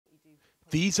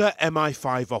These are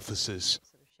MI5 officers.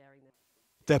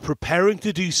 They're preparing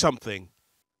to do something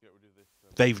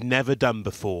they've never done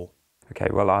before. Okay,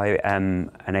 well, I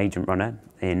am an agent runner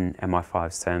in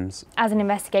MI5's terms. As an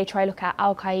investigator, I look at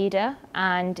Al-Qaeda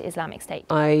and Islamic State.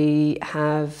 I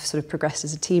have sort of progressed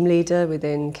as a team leader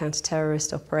within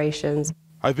counter-terrorist operations.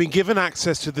 I've been given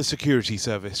access to the security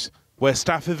service, where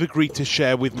staff have agreed to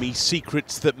share with me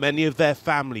secrets that many of their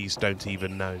families don't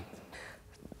even know.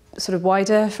 Sort of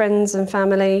wider friends and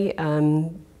family.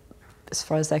 As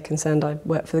far as they're concerned, I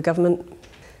work for the government.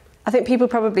 I think people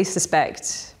probably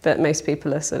suspect, but most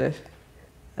people are sort of,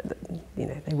 you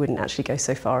know, they wouldn't actually go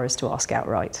so far as to ask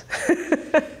outright.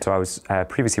 So I was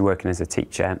previously working as a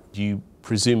teacher. You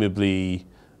presumably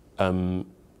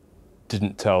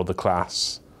didn't tell the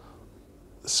class,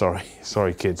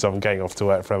 sorry kids, I'm going off to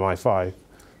work for MI5.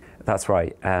 That's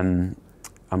right. I'm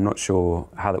not sure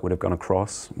how that would have gone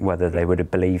across, whether they would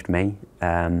have believed me,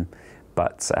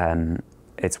 but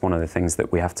it's one of the things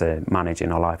that we have to manage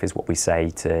in our life, is what we say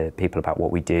to people about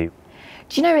what we do.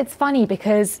 Do you know, it's funny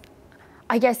because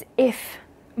I guess if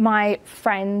my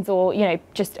friends or, you know,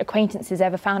 just acquaintances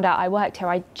ever found out I worked here,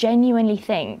 I genuinely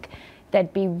think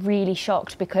they'd be really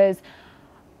shocked, because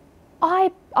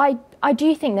I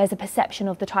do think there's a perception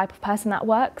of the type of person that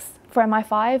works for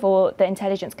MI5 or the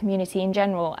intelligence community in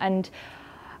general, and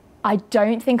I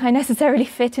don't think I necessarily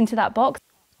fit into that box.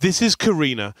 This is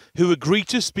Karina, who agreed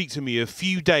to speak to me a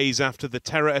few days after the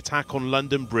terror attack on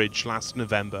London Bridge last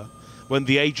November, when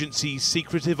the agency's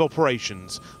secretive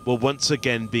operations were once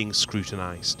again being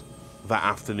scrutinised. That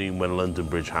afternoon when London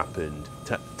Bridge happened,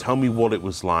 tell me what it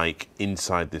was like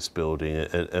inside this building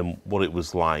and what it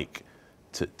was like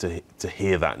to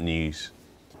hear that news.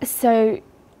 So,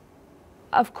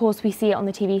 of course, we see it on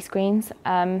the TV screens.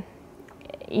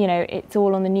 You know, it's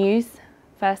all on the news,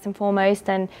 first and foremost,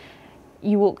 and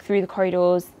you walk through the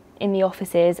corridors in the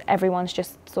offices, everyone's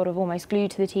just sort of almost glued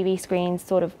to the TV screens,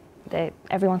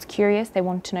 everyone's curious, they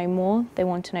want to know more, they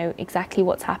want to know exactly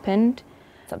what's happened.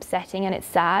 It's upsetting and it's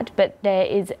sad, but there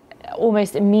is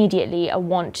almost immediately a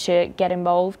want to get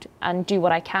involved and do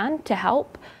what I can to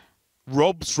help.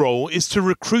 Rob's role is to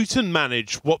recruit and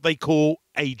manage what they call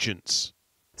agents.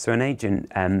 So an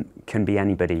agent can be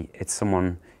anybody. It's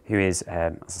someone who is,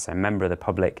 as I say, a member of the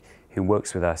public who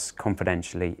works with us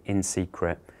confidentially, in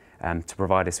secret, to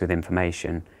provide us with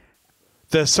information.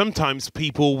 There's sometimes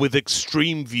people with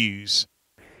extreme views.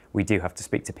 We do have to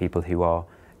speak to people who are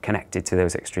connected to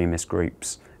those extremist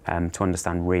groups to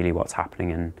understand really what's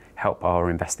happening and help our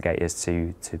investigators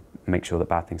to make sure that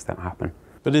bad things don't happen.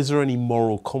 But is there any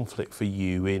moral conflict for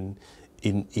you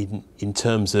in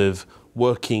terms of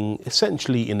working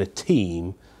essentially in a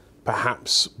team,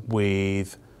 perhaps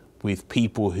with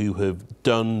people who have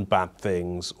done bad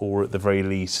things, or at the very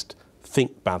least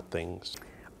think bad things?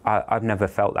 I've never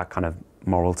felt that kind of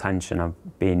moral tension.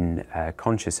 I've been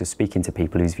conscious of speaking to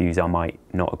people whose views I might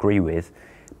not agree with,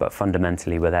 but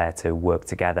fundamentally we're there to work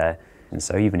together. And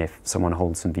so even if someone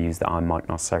holds some views that I might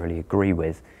not necessarily agree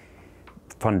with,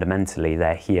 fundamentally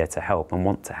they're here to help and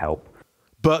want to help.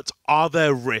 But are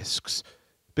there risks?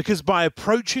 Because by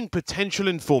approaching potential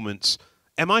informants,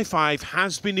 MI5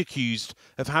 has been accused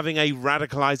of having a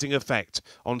radicalising effect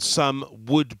on some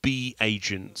would-be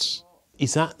agents.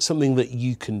 Is that something that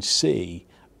you can see?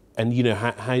 And, you know,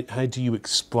 how do you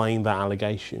explain that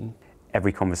allegation?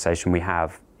 Every conversation we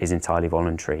have is entirely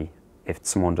voluntary. If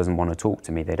someone doesn't want to talk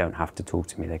to me, they don't have to talk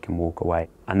to me, they can walk away.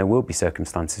 And there will be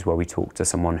circumstances where we talk to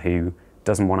someone who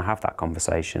doesn't want to have that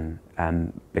conversation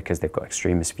because they've got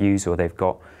extremist views, or they've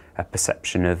got a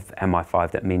perception of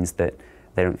MI5 that means that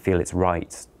they don't feel it's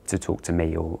right to talk to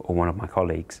me or one of my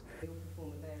colleagues.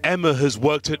 Emma has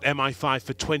worked at MI5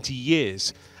 for 20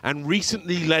 years and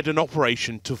recently led an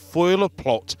operation to foil a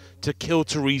plot to kill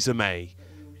Theresa May.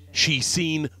 She's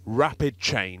seen rapid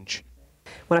change.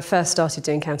 When I first started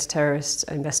doing counter-terrorist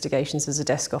investigations as a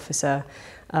desk officer,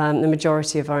 the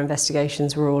majority of our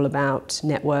investigations were all about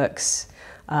networks,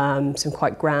 some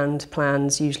quite grand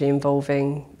plans, usually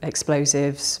involving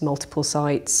explosives, multiple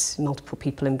sites, multiple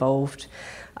people involved.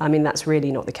 I mean, that's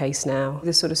really not the case now.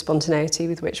 The sort of spontaneity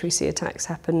with which we see attacks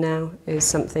happen now is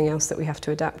something else that we have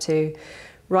to adapt to.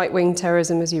 Right-wing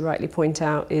terrorism, as you rightly point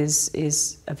out,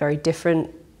 is a very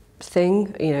different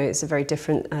thing. You know, it's a very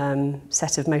different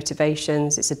set of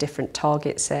motivations, it's a different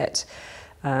target set,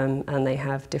 and they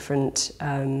have different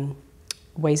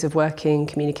ways of working,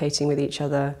 communicating with each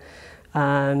other.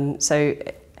 So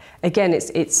again,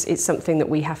 it's something that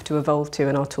we have to evolve to,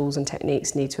 and our tools and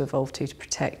techniques need to evolve to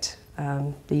protect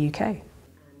the UK.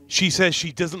 She says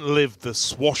she doesn't live the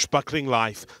swashbuckling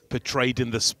life portrayed in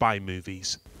the spy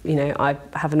movies. You know, I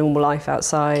have a normal life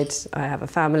outside, I have a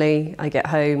family, I get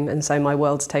home, and so my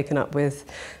world's taken up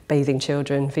with bathing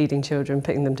children, feeding children,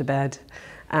 putting them to bed,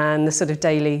 and the sort of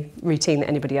daily routine that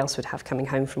anybody else would have coming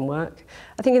home from work.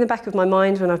 I think in the back of my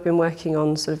mind, when I've been working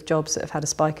on sort of jobs that have had a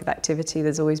spike of activity,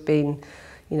 there's always been,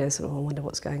 you know, sort of, oh, I wonder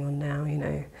what's going on now, you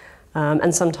know.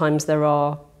 And sometimes there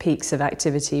are peaks of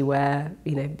activity where,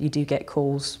 you know, you do get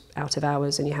calls out of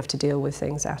hours and you have to deal with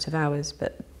things out of hours,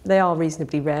 but they are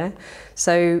reasonably rare.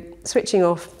 So switching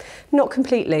off, not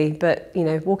completely, but, you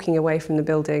know, walking away from the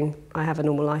building, I have a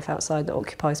normal life outside that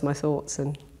occupies my thoughts,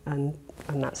 and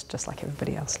that's just like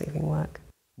everybody else leaving work.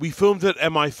 We filmed at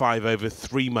MI5 over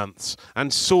 3 months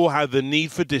and saw how the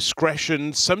need for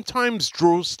discretion sometimes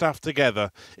draws staff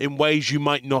together in ways you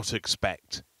might not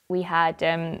expect. We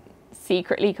had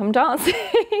secretly come dancing,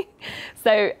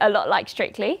 so a lot like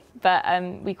Strictly, but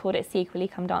we called it secretly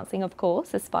come dancing, of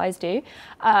course, as Spies do.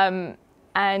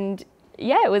 And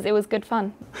yeah, it was good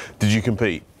fun. Did you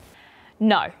compete?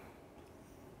 No,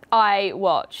 I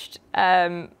watched.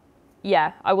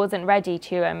 Yeah, I wasn't ready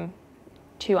to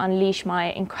unleash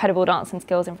my incredible dancing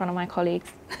skills in front of my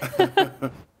colleagues.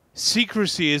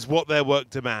 Secrecy is what their work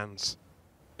demands.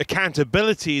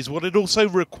 Accountability is what it also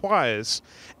requires.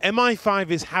 MI5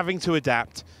 is having to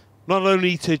adapt not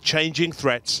only to changing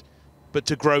threats, but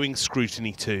to growing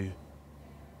scrutiny too.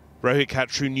 Rohit,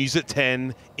 Kachroo, News at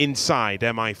 10, inside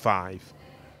MI5.